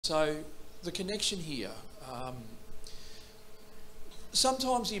So the connection here,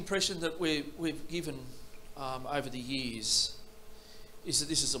 sometimes the impression that we've given over the years is that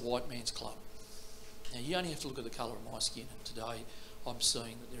this is a white man's club. Now you only have to look at the colour of my skin, and today I'm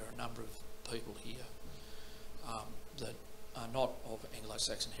seeing that there are a number of people here that are not of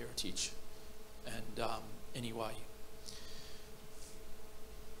Anglo-Saxon heritage. And anyway,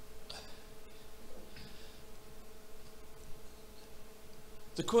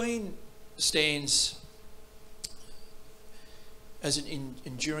 the Queen stands as an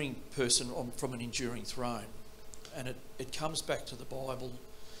enduring person from an enduring throne, and it comes back to the Bible.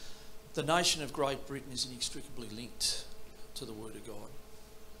 The nation of Great Britain is inextricably linked to the Word of God,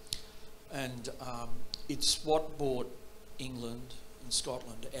 and it's what brought England and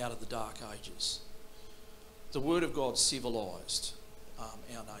Scotland out of the Dark Ages. The Word of God civilised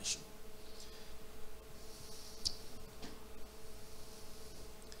our nation.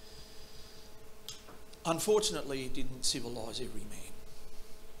 Unfortunately, it didn't civilise every man.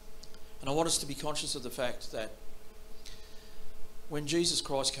 And I want us to be conscious of the fact that when Jesus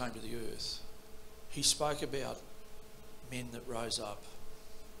Christ came to the earth, he spoke about men that rose up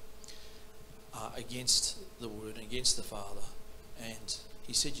against the Word and against the Father. And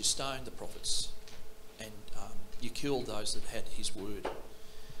he said, you stoned the prophets and you killed those that had his word.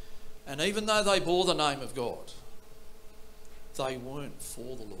 And even though they bore the name of God, they weren't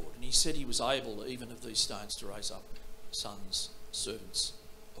for the Lord. And he said he was able, even of these stones, to raise up sons, servants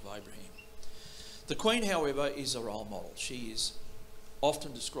of Abraham. The Queen, however, is a role model. She is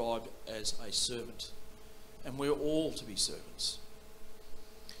often described as a servant, and we're all to be servants.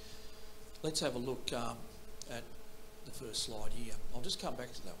 Let's have a look at the first slide here. I'll just come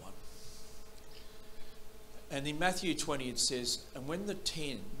back to that one. And in Matthew 20 it says, and when the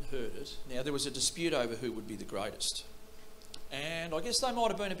 10 heard it, now there was a dispute over who would be the greatest. And I guess they might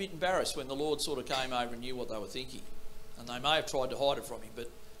have been a bit embarrassed when the Lord sort of came over and knew what they were thinking. And they may have tried to hide it from him,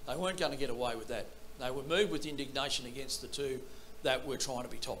 but they weren't going to get away with that. They were moved with indignation against the two that were trying to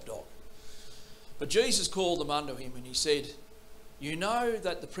be top dog. But Jesus called them unto him and he said, you know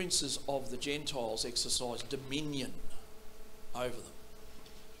that the princes of the Gentiles exercise dominion over them.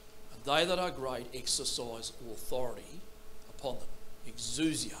 And they that are great exercise authority upon them.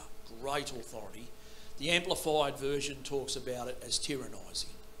 Exousia, great authority. The Amplified version talks about it as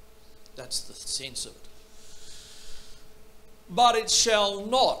tyrannising. That's the sense of it. But it shall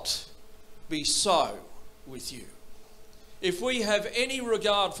not be so with you. If we have any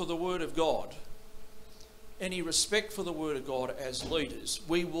regard for the Word of God, any respect for the Word of God as leaders,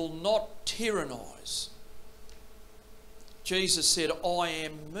 we will not tyrannise. Jesus said, I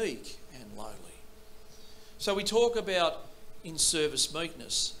am meek and lowly. So we talk about in-service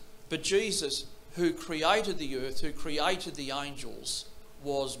meekness, but Jesus, who created the earth, who created the angels,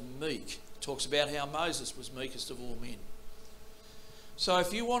 was meek. Talks about how Moses was meekest of all men. So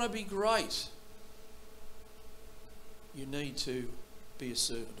if you want to be great, you need to be a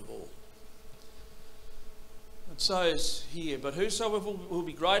servant of all. And so is here, but whosoever will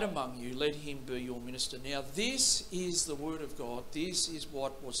be great among you, let him be your minister. Now this is the Word of God. This is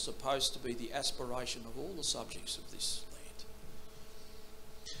what was supposed to be the aspiration of all the subjects of this land.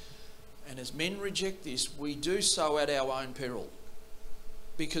 And as men reject this, we do so at our own peril,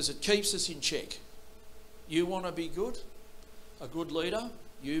 because it keeps us in check. You want to be good, a good leader,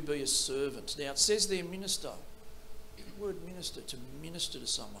 you be a servant. Now it says there minister. The word minister, to minister to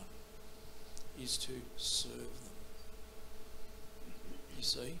someone, is to serve them. You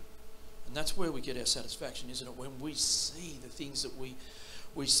see? And that's where we get our satisfaction, isn't it? When we see the things that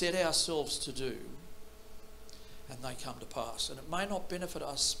we set ourselves to do and they come to pass. And it may not benefit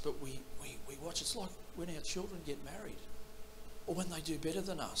us, but we watch. It's like when our children get married or when they do better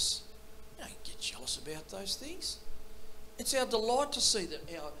than us. You don't get jealous about those things. It's our delight to see that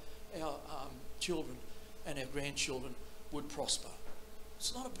our children and our grandchildren would prosper.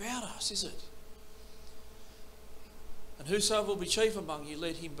 It's not about us, is it? And whosoever will be chief among you,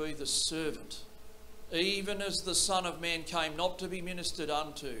 let him be the servant, even as the Son of Man came not to be ministered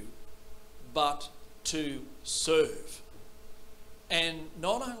unto, but to serve. And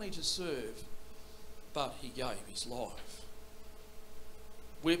not only to serve, but he gave his life.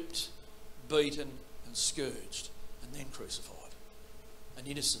 Whipped, beaten and scourged, and then crucified. An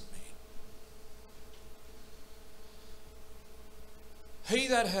innocent man. He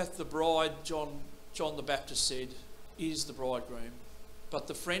that hath the bride, John the Baptist said, is the bridegroom, but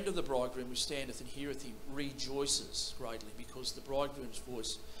the friend of the bridegroom who standeth and heareth him rejoices greatly, because the bridegroom's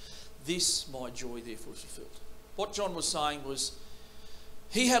voice, this my joy therefore is fulfilled. What John was saying was,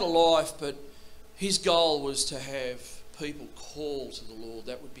 he had a life, but his goal was to have people called to the Lord,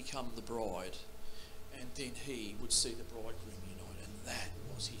 that would become the bride, and then he would see the bridegroom united, and that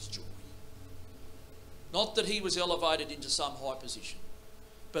was his joy. Not that he was elevated into some high position,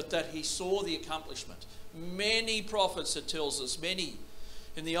 but that he saw the accomplishment. Many prophets, it tells us, many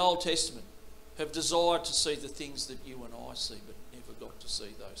in the Old Testament have desired to see the things that you and I see, but never got to see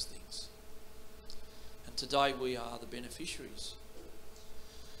those things. And today we are the beneficiaries.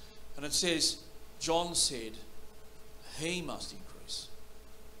 And it says, John said, he must increase,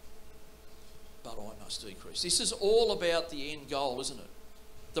 but I must decrease. This is all about the end goal, isn't it?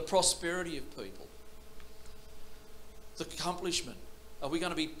 The prosperity of people. The accomplishment. Are we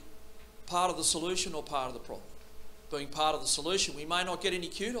going to be part of the solution or part of the problem? Being part of the solution, we may not get any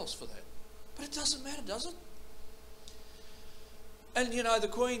kudos for that. But it doesn't matter, does it? And you know, the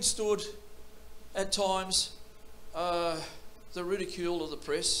Queen stood at times the ridicule of the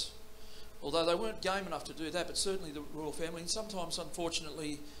press, although they weren't game enough to do that, but certainly the royal family. And sometimes,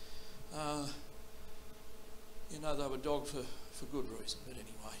 unfortunately, you know, they were dogged for good reason. But anyway.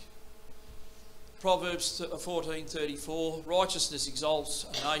 Proverbs 14:34, righteousness exalts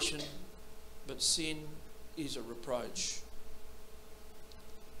a nation, but sin is a reproach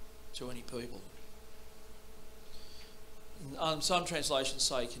to any people. Some translations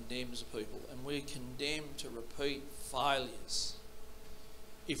say condemns a people, and we're condemned to repeat failures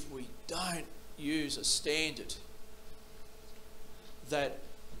if we don't use a standard that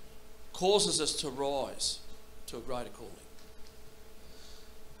causes us to rise to a greater calling.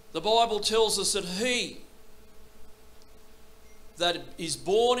 The Bible tells us that he that is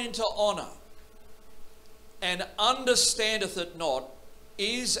born into honour and understandeth it not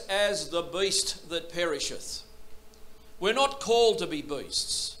is as the beast that perisheth. We're not called to be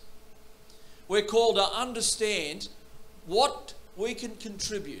beasts. We're called to understand what we can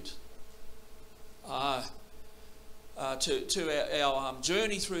contribute to our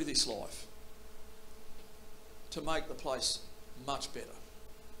journey through this life to make the place much better.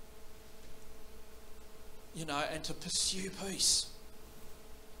 You know, and to pursue peace.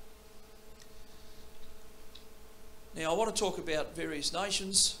 Now, I want to talk about various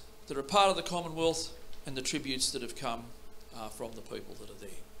nations that are part of the Commonwealth and the tributes that have come from the people that are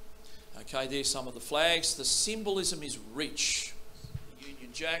there. Okay, there's some of the flags. The symbolism is rich. The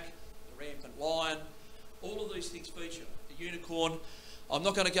Union Jack, the rampant lion, all of these things feature. The unicorn. I'm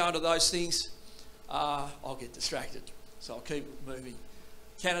not going to go into those things. I'll get distracted, so I'll keep moving.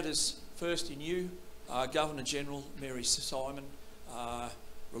 Canada's first in you. Governor-General Mary Simon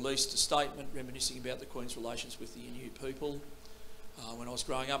released a statement reminiscing about the Queen's relations with the Innu people. When I was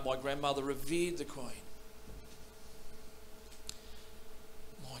growing up, my grandmother revered the Queen.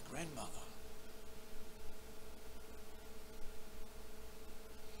 My grandmother.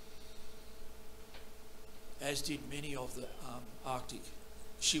 As did many of the Arctic.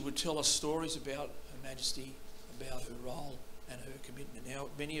 She would tell us stories about Her Majesty, about her role and her commitment. Now,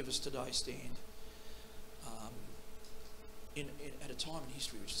 many of us today stand at a time in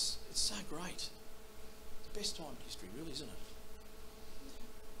history which is it's so great. It's the best time in history, really, isn't it?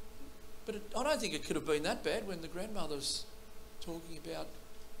 But I don't think it could have been that bad when the grandmother's talking about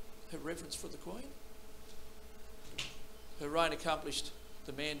her reverence for the Queen. Her reign accomplished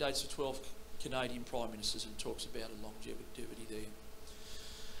the mandates of 12 Canadian Prime Ministers and talks about a longevity there.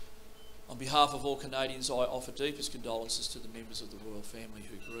 On behalf of all Canadians, I offer deepest condolences to the members of the royal family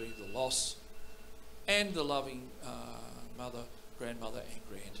who grieve the loss and the loving mother, grandmother and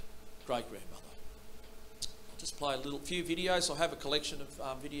great-grandmother. I'll just play a few videos. I'll have a collection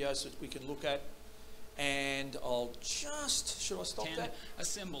of videos that we can look at. And I'll just, should I stop that? A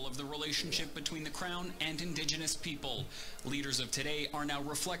symbol of the relationship between the Crown and Indigenous people. Leaders of today are now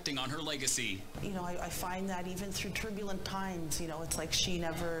reflecting on her legacy. You know, I find that even through turbulent times, you know, it's like she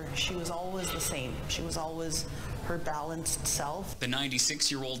was always the same. She was always her balanced self. The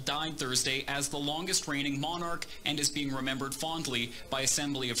 96-year-old died Thursday as the longest reigning monarch and is being remembered fondly by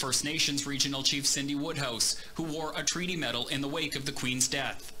Assembly of First Nations Regional Chief Cindy Woodhouse, who wore a treaty medal in the wake of the Queen's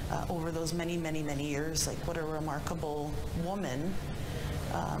death. Over those many years, like what a remarkable woman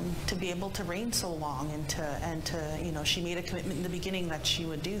to be able to reign so long and to you know, she made a commitment in the beginning that she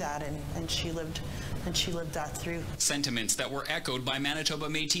would do that, and she lived that through. Sentiments that were echoed by Manitoba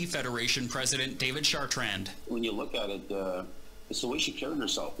Métis Federation President David Chartrand. When you look at it, the It's the way she carried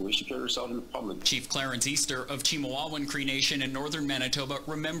herself, the way she carried herself in the public. Chief Clarence Easter of Cheemawawan Cree Nation in northern Manitoba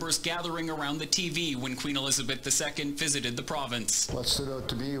remembers gathering around the TV when Queen Elizabeth II visited the province. What stood out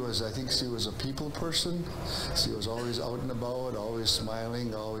to me was I think she was a people person. She was always out and about, always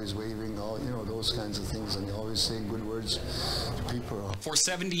smiling, always waving, those kinds of things, and always saying good words to people. For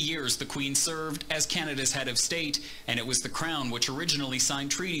 70 years, the Queen served as Canada's head of state, and it was the Crown which originally signed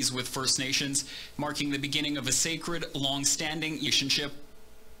treaties with First Nations, marking the beginning of a sacred, long-standing relationship.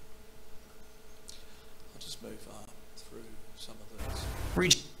 I'll just move through some of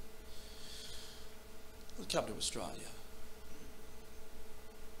these. We'll come to Australia.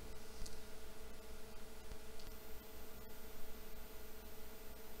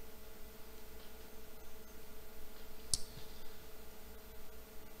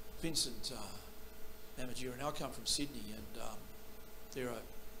 Vincent Namatjira, and I come from Sydney, and there are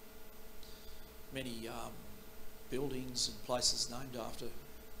many buildings and places named after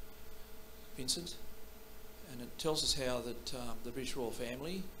Vincent, and it tells us how that the British royal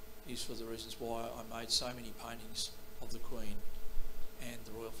family is for the reasons why I made so many paintings of the Queen and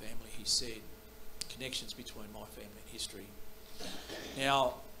the royal family. He said connections between my family and history.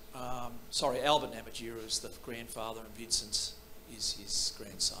 Now, Albert Namatjira is the grandfather, and Vincent is his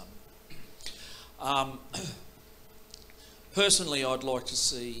grandson. Personally, I'd like to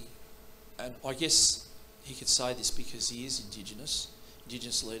see, and I guess he could say this because he is Indigenous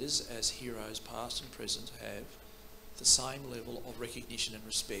leaders, as heroes past and present, have the same level of recognition and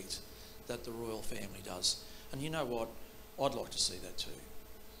respect that the royal family does. And you know what? I'd like to see that too,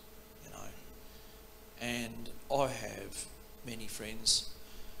 And I have many friends,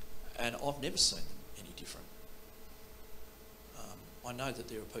 and I've never seen them any different. I know that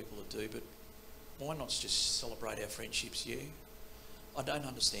there are people that do, but why not just celebrate our friendships? Yeah, I don't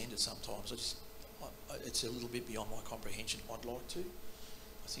understand it sometimes. It's a little bit beyond my comprehension. I'd like to.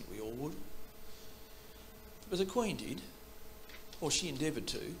 I think we all would. But the Queen did, or she endeavoured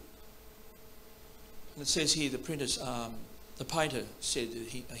to. And it says here the painter said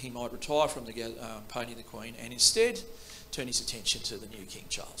that he might retire from the painting the Queen and instead turn his attention to the new King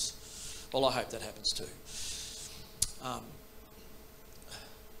Charles. Well, I hope that happens too.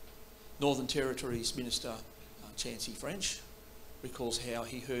 Northern Territories Minister Chancey French recalls how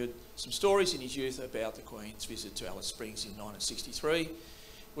he heard some stories in his youth about the Queen's visit to Alice Springs in 1963. It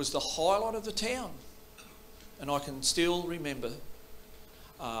was the highlight of the town, and I can still remember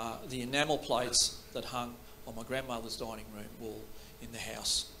the enamel plates that hung on my grandmother's dining room wall in the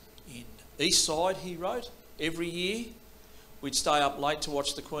house in Eastside. He wrote, every year we'd stay up late to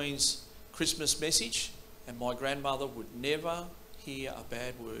watch the Queen's Christmas message, and my grandmother would never hear a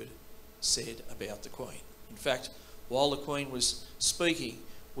bad word said about the Queen. In fact, while the Queen was speaking,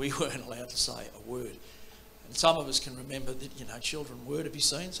 we weren't allowed to say a word. And some of us can remember that, children were to be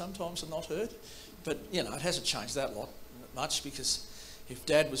seen sometimes and not heard. But, it hasn't changed that lot much, because if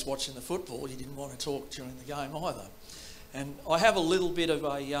Dad was watching the football, he didn't want to talk during the game either. And I have a little bit of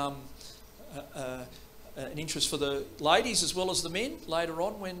an interest for the ladies as well as the men later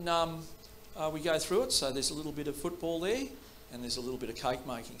on when we go through it. So there's a little bit of football there, and there's a little bit of cake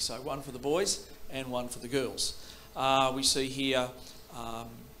making. So one for the boys and one for the girls. We see here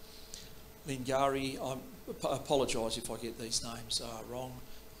Lingari, I apologise if I get these names wrong,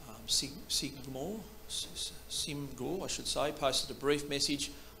 Simgor, I should say, posted a brief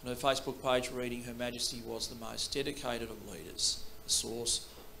message on her Facebook page reading, Her Majesty was the most dedicated of leaders, a source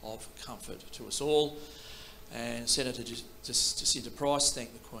of comfort to us all. And Senator Jacinta Price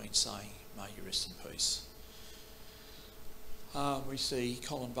thanked the Queen, saying, may you rest in peace. We see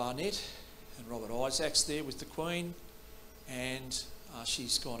Colin Barnett and Robert Isaacs there with the Queen, and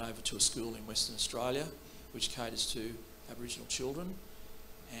she's gone over to a school in Western Australia which caters to Aboriginal children,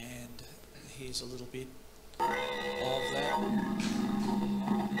 and here's a little bit of that.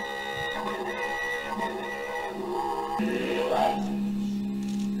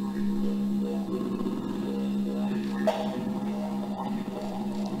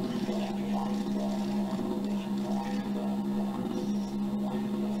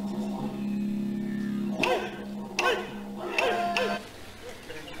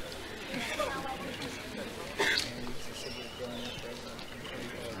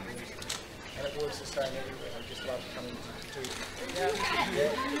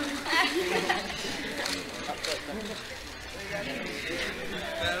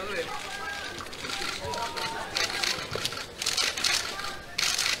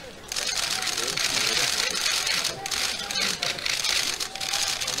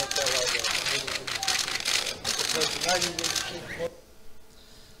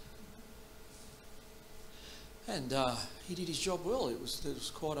 And he did his job well. There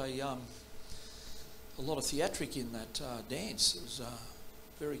was quite a lot of theatric in that dance. It was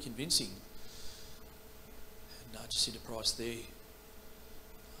very convincing. And just Price there.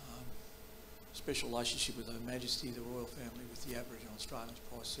 Special relationship with Her Majesty, the royal family, with the Aboriginal Australians,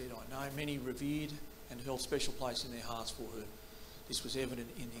 Price said. I know many revered and held special place in their hearts for her. This was evident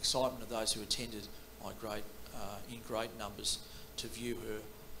in the excitement of those who attended in great numbers to view her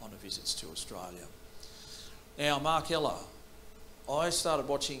on her visits to Australia. Now, Mark Ella, I started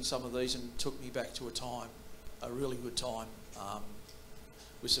watching some of these and it took me back to a really good time,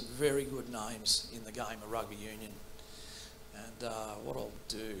 with some very good names in the game of rugby union. And what I'll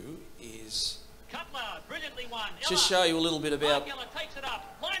do is Cutler, brilliantly won. just show you a little bit about... Mark Ella takes it up.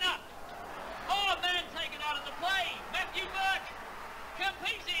 Line up. Oh, man, taken out of the play. Matthew Burke.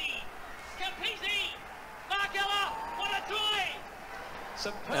 Campisi. Mark Ella, what a try.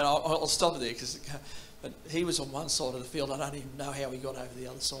 And I'll stop it there because he was on one side of the field. I don't even know how he got over the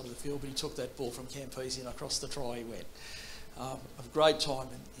other side of the field, but he took that ball from Campisi and across the try he went. A great time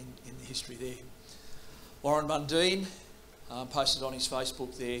in the history there. Warren Mundine posted on his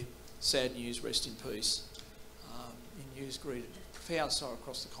Facebook there, sad news, rest in peace. In news greeted profound sorrow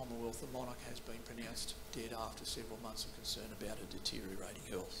across the Commonwealth. The monarch has been pronounced dead after several months of concern about her deteriorating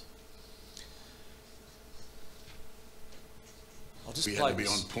health. I'll just we play had to be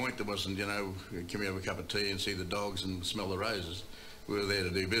this. on point. There wasn't, you know, can we have a cup of tea and see the dogs and smell the roses? We were there to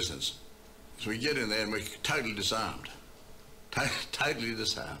do business. So we get in there and we're totally disarmed. Totally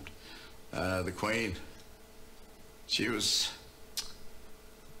disarmed. The Queen, she was...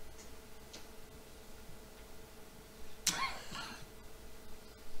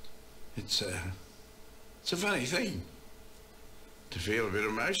 It's a funny thing to feel a bit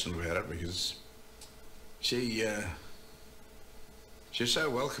emotional about it because she's so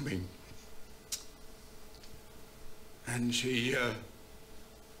welcoming, and she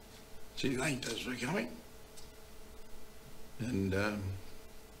thanked us for coming, and I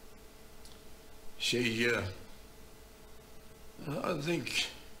think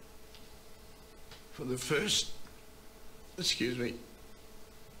for the first, excuse me,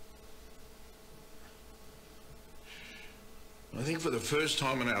 I think for the first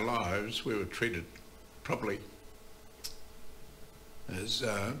time in our lives we were treated properly as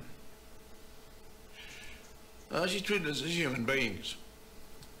she treated us as human beings.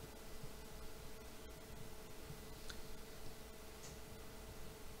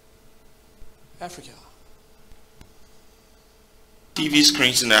 Africa. TV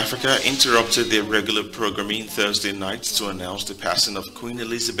screens in Africa interrupted their regular programming Thursday night to announce the passing of Queen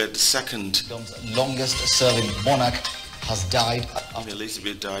Elizabeth II. The longest-serving monarch has died. Queen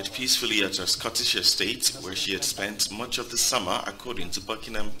Elizabeth died peacefully at her Scottish estate, where she had spent much of the summer, according to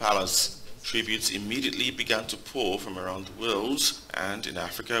Buckingham Palace. Tributes immediately began to pour from around the world, and in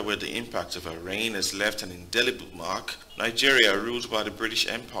Africa, where the impact of her reign has left an indelible mark, Nigeria, ruled by the British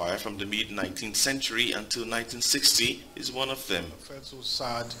Empire from the mid-19th century until 1960, is one of them. I felt so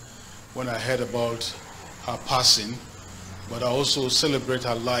sad when I heard about her passing, but I also celebrate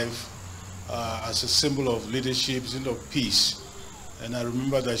her life as a symbol of leadership, symbol of peace. And I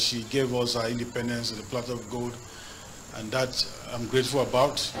remember that she gave us our independence on the platter of gold, and that I'm grateful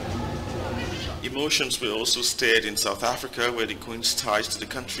about. Emotions were also stirred in South Africa, where the Queen's ties to the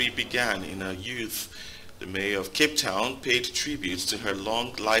country began in her youth. The mayor of Cape Town paid tribute to her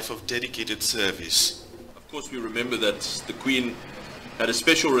long life of dedicated service. Of course, we remember that the Queen had a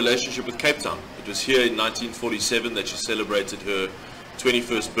special relationship with Cape Town. It was here in 1947 that she celebrated her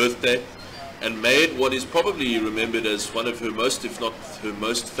 21st birthday and made what is probably remembered as one of her most, if not her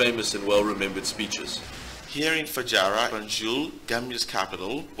most famous and well-remembered speeches. Here in Fajara, Banjul, Gambia's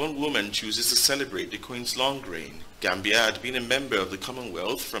capital, one woman chooses to celebrate the Queen's long reign. Gambia had been a member of the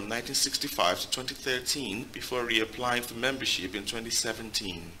Commonwealth from 1965 to 2013 before reapplying for membership in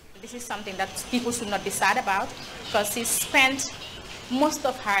 2017. This is something that people should not be sad about, because she spent most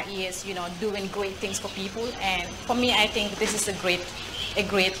of her years, doing great things for people. And for me, I think this is a great,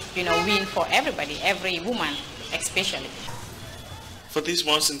 win for everybody, every woman especially. For this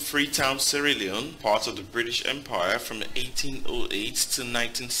once in Freetown, Sierra Leone, part of the British Empire from 1808 to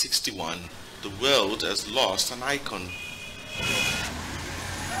 1961, the world has lost an icon.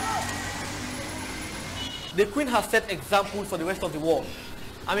 The Queen has set example for the rest of the world.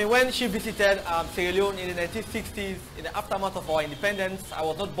 I mean, when she visited Sierra Leone in the 1960s, in the aftermath of our independence, I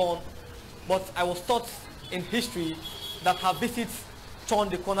was not born, but I was taught in history that her visits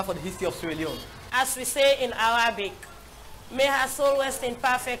turned the corner for the history of Sierra Leone. As we say in Arabic, may her soul rest in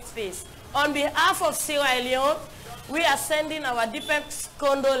perfect peace. On behalf of Sierra Leone, We are sending our deepest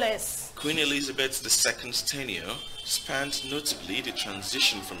condolences. Queen Elizabeth II's tenure spanned notably the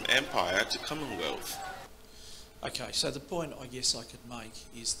transition from empire to Commonwealth. Okay, so the point I guess I could make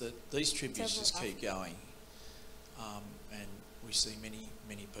is that these tributes just keep going, and we see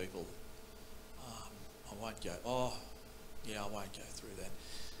many people. I won't go. Oh, yeah, I won't go through that.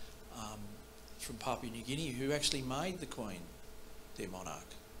 From Papua New Guinea, who actually made the Queen their monarch.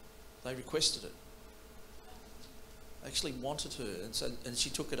 They requested it. They actually wanted her, and she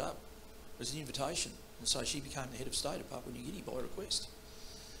took it up as an invitation, and so she became the head of state of Papua New Guinea by request.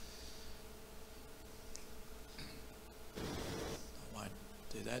 I won't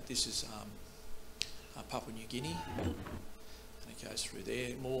do that. This is Papua New Guinea, and it goes through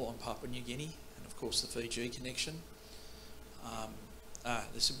there. More on Papua New Guinea, and of course the Fiji connection.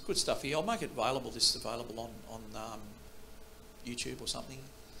 There's some good stuff here. I'll make it available. This is available on YouTube or something,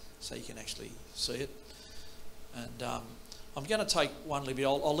 so you can actually see it. And I'm going to take one little bit.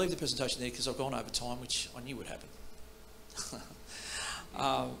 I'll leave the presentation there because I've gone over time, which I knew would happen.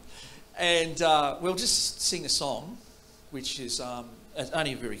 We'll just sing a song, which is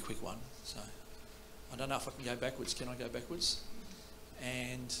only a very quick one. So I don't know if I can go backwards. Can I go backwards?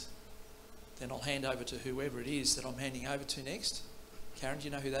 And then I'll hand over to whoever it is that I'm handing over to next. Karen, do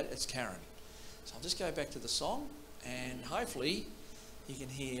you know who that is? It's Karen. So I'll just go back to the song, and hopefully you can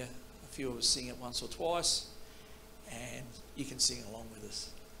hear a few of us sing it once or twice, and you can sing along with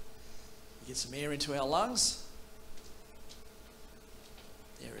us. You get some air into our lungs.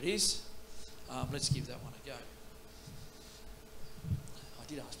 There it is. Let's give that one a go. I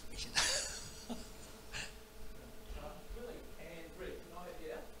did ask permission.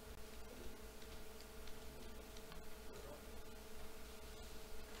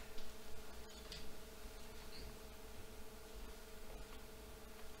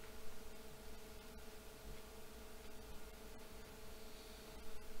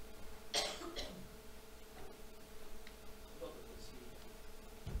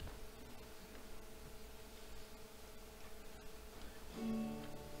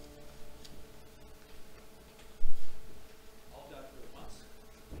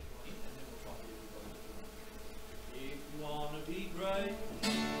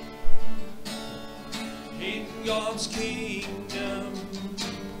 God's kingdom,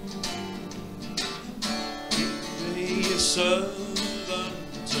 be a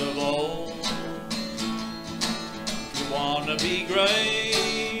servant of all. If you want to be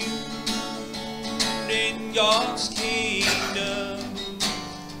great in God's kingdom,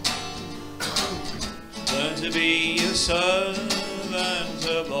 learn to be a servant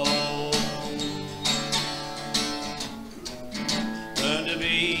of all. Learn to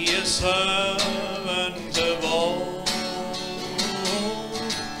be a servant of all.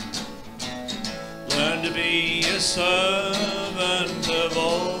 Learn to be a servant of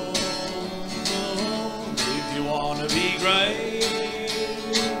all. If you want to be great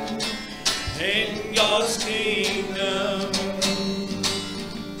in God's kingdom,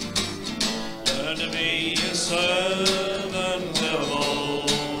 learn to be a servant of all.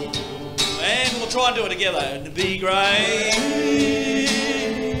 And we'll try and do it together. And to be great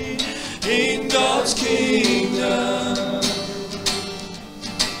in God's kingdom,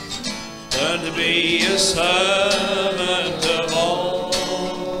 learn to be a servant of all.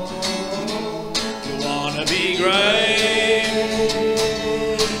 You want to be great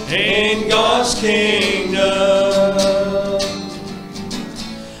in God's kingdom,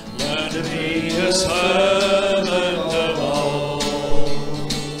 learn to be a servant of all.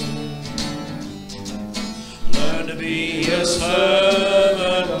 Learn to be a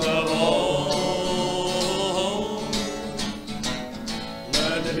servant of all.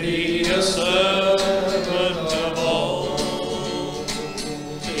 Learn to be a servant.